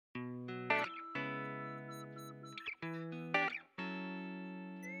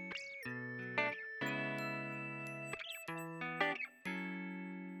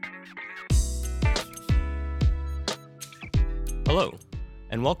Hello,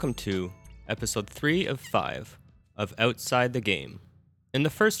 and welcome to episode 3 of 5 of Outside the Game. In the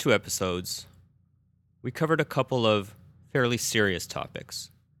first two episodes, we covered a couple of fairly serious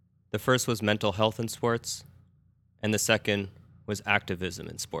topics. The first was mental health in sports, and the second was activism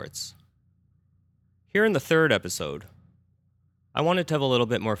in sports. Here in the third episode, I wanted to have a little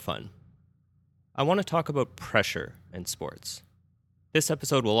bit more fun. I want to talk about pressure in sports. This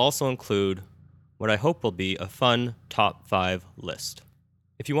episode will also include what I hope will be a fun top 5 list.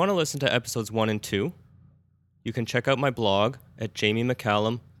 If you want to listen to episodes 1 and 2, you can check out my blog at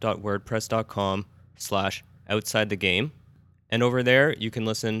jamiemccallum.wordpress.com/outsidethegame, and over there you can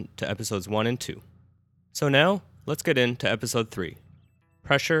listen to episodes 1 and 2. So now, let's get into episode 3,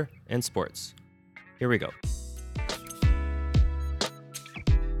 Pressure in Sports. Here we go.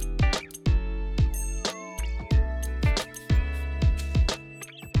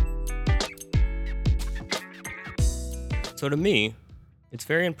 So to me, it's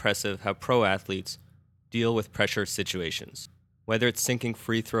very impressive how pro athletes deal with pressure situations. Whether it's sinking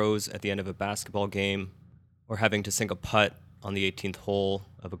free throws at the end of a basketball game or having to sink a putt on the 18th hole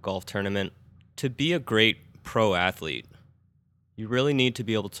of a golf tournament, to be a great pro athlete, you really need to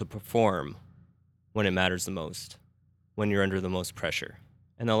be able to perform when it matters the most, when you're under the most pressure.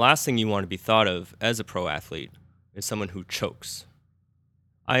 And the last thing you want to be thought of as a pro athlete is someone who chokes.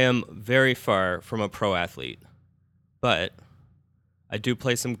 I am very far from a pro athlete, but I do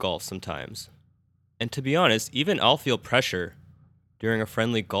play some golf sometimes. And to be honest, even I'll feel pressure during a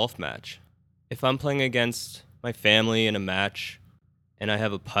friendly golf match. If I'm playing against my family in a match and I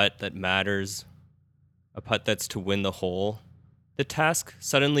have a putt that matters, a putt that's to win the hole, the task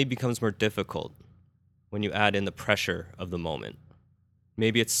suddenly becomes more difficult when you add in the pressure of the moment.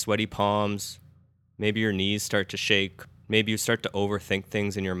 Maybe it's sweaty palms, maybe your knees start to shake, maybe you start to overthink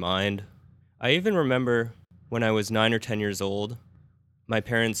things in your mind. I even remember when I was 9 or 10 years old, my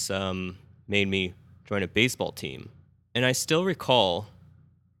parents made me join a baseball team. And I still recall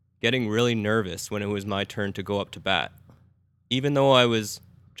getting really nervous when it was my turn to go up to bat. Even though I was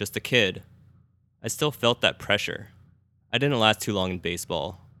just a kid, I still felt that pressure. I didn't last too long in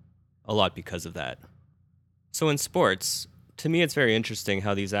baseball, a lot because of that. So in sports, to me it's very interesting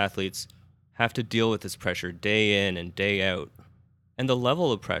how these athletes have to deal with this pressure day in and day out. And the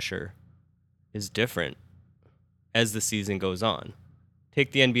level of pressure is different as the season goes on.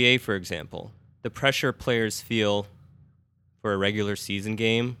 Take the NBA, for example. The pressure players feel for a regular season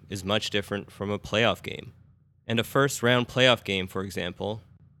game is much different from a playoff game. And a first-round playoff game, for example,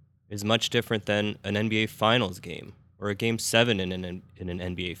 is much different than an NBA Finals game or a Game 7 in an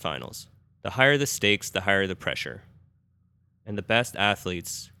NBA Finals. The higher the stakes, the higher the pressure. And the best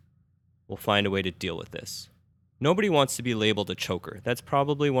athletes will find a way to deal with this. Nobody wants to be labeled a choker. That's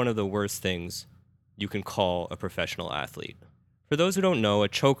probably one of the worst things you can call a professional athlete. For those who don't know, a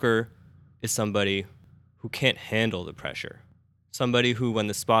choker is somebody who can't handle the pressure. Somebody who, when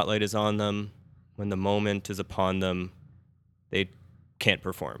the spotlight is on them, when the moment is upon them, they can't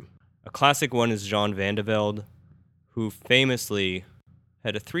perform. A classic one is Jean Van de Velde, who famously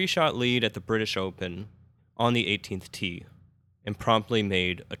had a 3-shot lead at the British Open on the 18th tee and promptly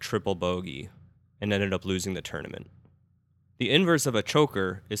made a triple bogey and ended up losing the tournament. The inverse of a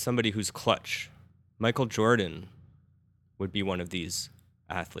choker is somebody who's clutch. Michael Jordan would be one of these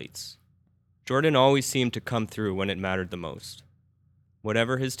athletes. Jordan always seemed to come through when it mattered the most.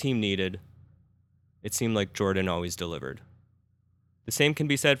 Whatever his team needed, it seemed like Jordan always delivered. The same can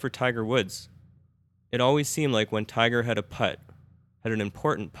be said for Tiger Woods. It always seemed like when Tiger had an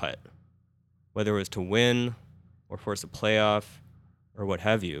important putt, whether it was to win or force a playoff or what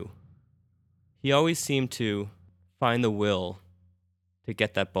have you, he always seemed to find the will to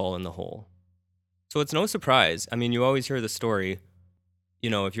get that ball in the hole. So it's no surprise. I mean, you always hear the story,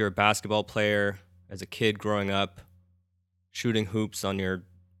 if you're a basketball player as a kid growing up, shooting hoops on your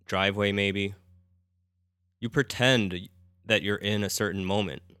driveway maybe, you pretend that you're in a certain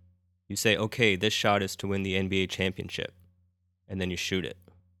moment. You say, okay, this shot is to win the NBA championship, and then you shoot it.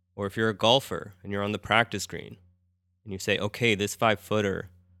 Or if you're a golfer and you're on the practice green, and you say, okay, this 5-footer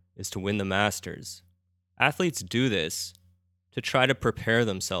is to win the Masters. Athletes do this to try to prepare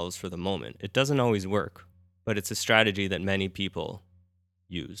themselves for the moment. It doesn't always work, but it's a strategy that many people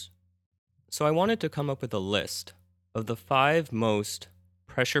use. So I wanted to come up with a list of the 5 most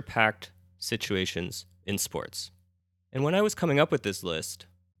pressure-packed situations in sports. And when I was coming up with this list,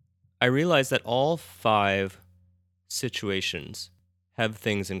 I realized that all 5 situations have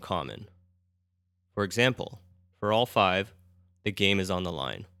things in common. For example, for all 5, the game is on the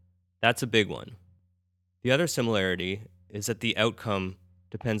line. That's a big one. The other similarity is that the outcome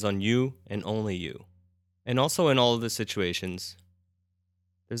depends on you and only you. And also in all of the situations,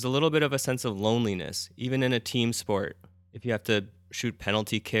 there's a little bit of a sense of loneliness, even in a team sport. If you have to shoot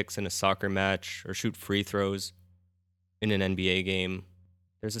penalty kicks in a soccer match or shoot free throws in an NBA game,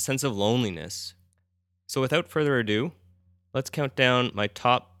 there's a sense of loneliness. So without further ado, let's count down my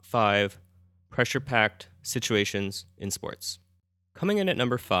top 5 pressure-packed situations in sports. Coming in at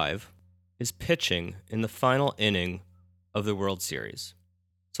number 5 is pitching in the final inning of the World Series.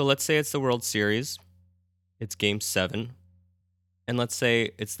 So let's say it's the World Series, it's Game 7, and let's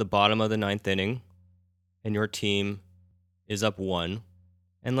say it's the bottom of the 9th inning, and your team is up 1,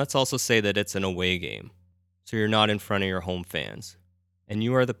 and let's also say that it's an away game, so you're not in front of your home fans, and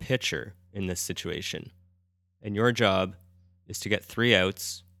you are the pitcher in this situation, and your job is to get 3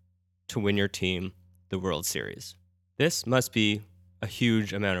 outs to win your team the World Series. This must be a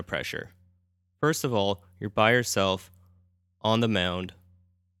huge amount of pressure. First of all, you're by yourself on the mound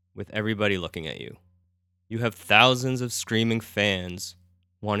with everybody looking at you. You have thousands of screaming fans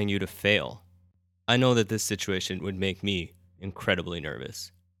wanting you to fail. I know that this situation would make me incredibly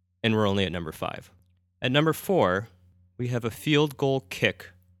nervous. And we're only at number 5. At number 4, we have a field goal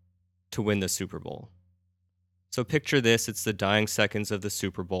kick to win the Super Bowl. So picture this, it's the dying seconds of the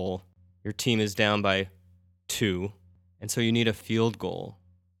Super Bowl. Your team is down by 2, and so you need a field goal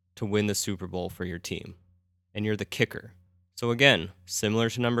to win the Super Bowl for your team. And you're the kicker. So again, similar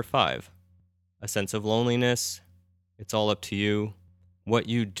to number 5, a sense of loneliness. It's all up to you. What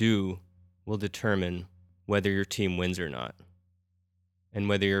you do will determine whether your team wins or not, and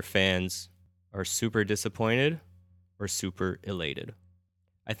whether your fans are super disappointed or super elated.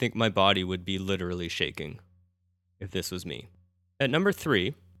 I think my body would be literally shaking if this was me. At number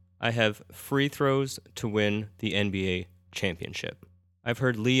 3, I have free throws to win the NBA championship. I've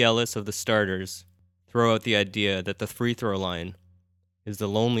heard Lee Ellis of the Starters throw out the idea that the free throw line is the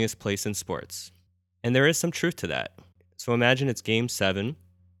loneliest place in sports. And there is some truth to that. So imagine it's Game 7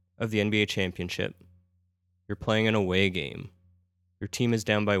 of the NBA championship. You're playing an away game. Your team is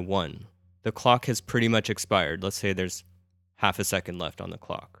down by 1. The clock has pretty much expired. Let's say there's half a second left on the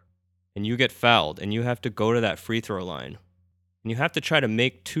clock. And you get fouled, and you have to go to that free throw line. And you have to try to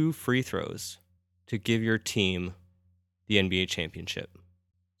make 2 free throws to give your team the NBA championship.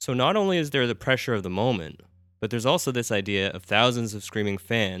 So not only is there the pressure of the moment, but there's also this idea of thousands of screaming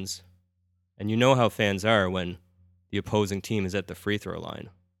fans. And you know how fans are when the opposing team is at the free throw line.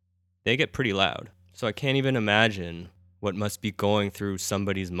 They get pretty loud. So I can't even imagine what must be going through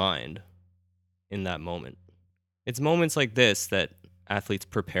somebody's mind in that moment. It's moments like this that athletes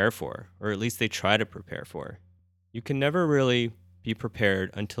prepare for, or at least they try to prepare for. You can never really be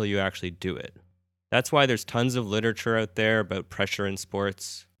prepared until you actually do it. That's why there's tons of literature out there about pressure in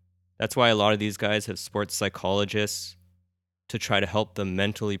sports. That's why a lot of these guys have sports psychologists to try to help them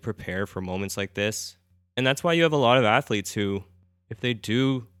mentally prepare for moments like this. And that's why you have a lot of athletes who, if they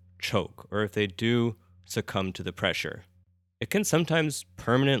do choke or if they do succumb to the pressure, it can sometimes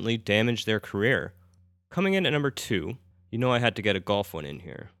permanently damage their career. Coming in at number 2, you know I had to get a golf one in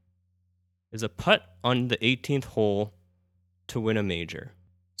here, is a putt on the 18th hole to win a major.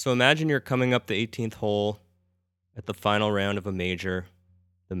 So imagine you're coming up the 18th hole at the final round of a major,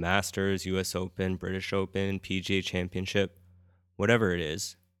 the Masters, US Open, British Open, PGA Championship, whatever it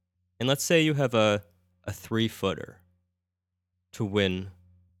is. And let's say you have a 3-footer to win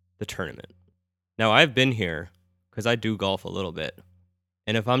the tournament. Now I've been here because I do golf a little bit.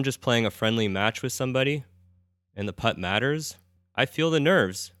 And if I'm just playing a friendly match with somebody and the putt matters, I feel the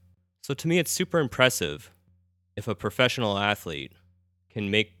nerves. So to me, it's super impressive if a professional athlete can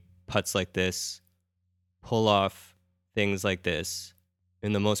make putts like this, pull off things like this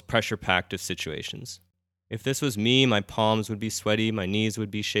in the most pressure-packed of situations. If this was me, my palms would be sweaty, my knees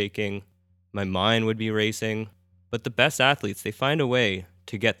would be shaking, my mind would be racing. But the best athletes, they find a way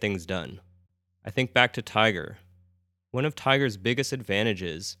to get things done. I think back to Tiger. One of Tiger's biggest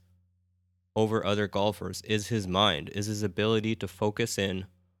advantages over other golfers is his mind, is his ability to focus in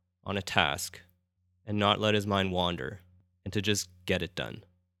on a task and not let his mind wander and to just get it done.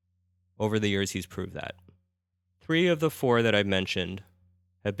 Over the years, he's proved that. 3 of the 4 that I've mentioned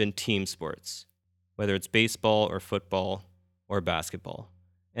have been team sports, whether it's baseball or football or basketball.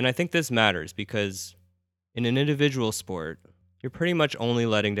 And I think this matters because in an individual sport, you're pretty much only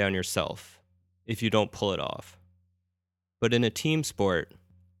letting down yourself if you don't pull it off. But in a team sport,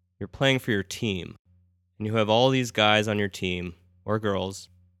 you're playing for your team, and you have all these guys on your team, or girls,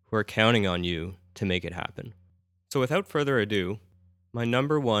 who are counting on you to make it happen. So without further ado, my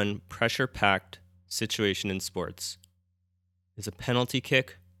number 1 pressure-packed situation in sports is a penalty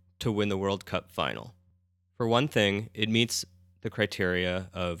kick to win the World Cup final. For one thing, it meets the criteria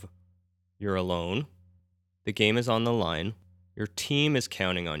of you're alone, the game is on the line, your team is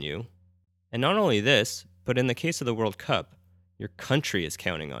counting on you. And not only this, but in the case of the World Cup, your country is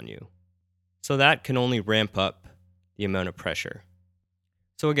counting on you. So that can only ramp up the amount of pressure.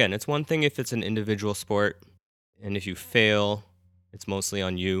 So again, it's one thing if it's an individual sport, and if you fail, it's mostly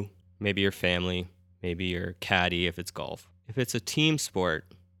on you, maybe your family, maybe your caddy if it's golf. If it's a team sport,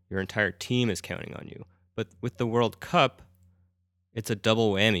 your entire team is counting on you. But with the World Cup, it's a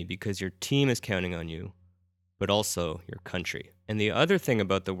double whammy because your team is counting on you, but also your country. And the other thing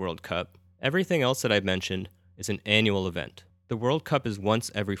about the World Cup, everything else that I've mentioned is an annual event. The World Cup is once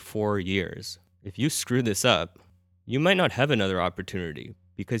every 4 years. If you screw this up, you might not have another opportunity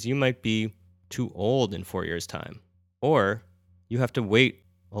because you might be too old in 4 years' time. Or you have to wait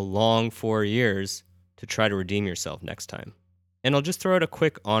a long 4 years to try to redeem yourself next time. And I'll just throw out a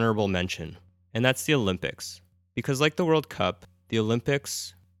quick honorable mention, and that's the Olympics. Because like the World Cup, the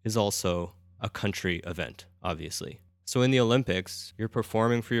Olympics is also a country event, obviously. So in the Olympics, you're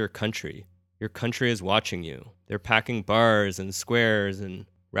performing for your country. Your country is watching you. They're packing bars and squares and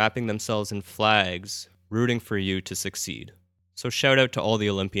wrapping themselves in flags, rooting for you to succeed. So shout out to all the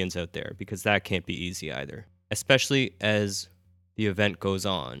Olympians out there, because that can't be easy either, especially as the event goes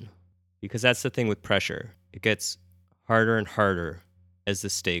on. Because that's the thing with pressure. It gets harder and harder as the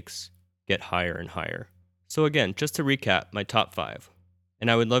stakes get higher and higher. So again, just to recap my top 5, and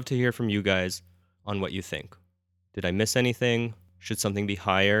I would love to hear from you guys on what you think. Did I miss anything? Should something be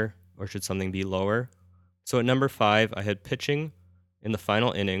higher or should something be lower? So at number 5, I had pitching in the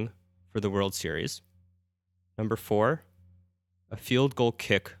final inning for the World Series. Number 4, a field goal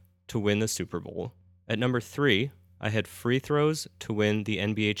kick to win the Super Bowl. At number 3, I had free throws to win the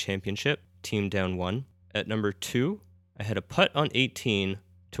NBA championship, team down 1. At number 2, I had a putt on 18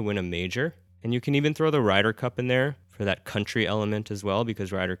 to win a major. And you can even throw the Ryder Cup in there for that country element as well,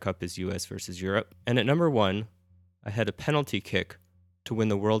 because Ryder Cup is US versus Europe. And at number 1, I had a penalty kick to win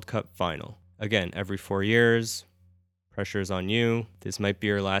the World Cup final. Again, every 4 years, pressure's on you. This might be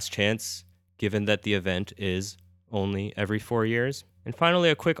your last chance, given that the event is only every 4 years. And finally,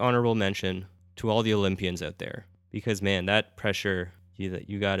 a quick honorable mention to all the Olympians out there, because man, that pressure,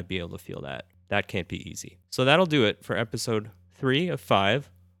 you got to be able to feel that. That can't be easy. So that'll do it for episode 3 of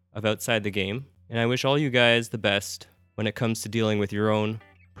 5 of Outside the Game. And I wish all you guys the best when it comes to dealing with your own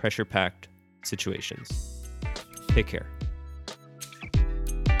pressure-packed situations. Take care.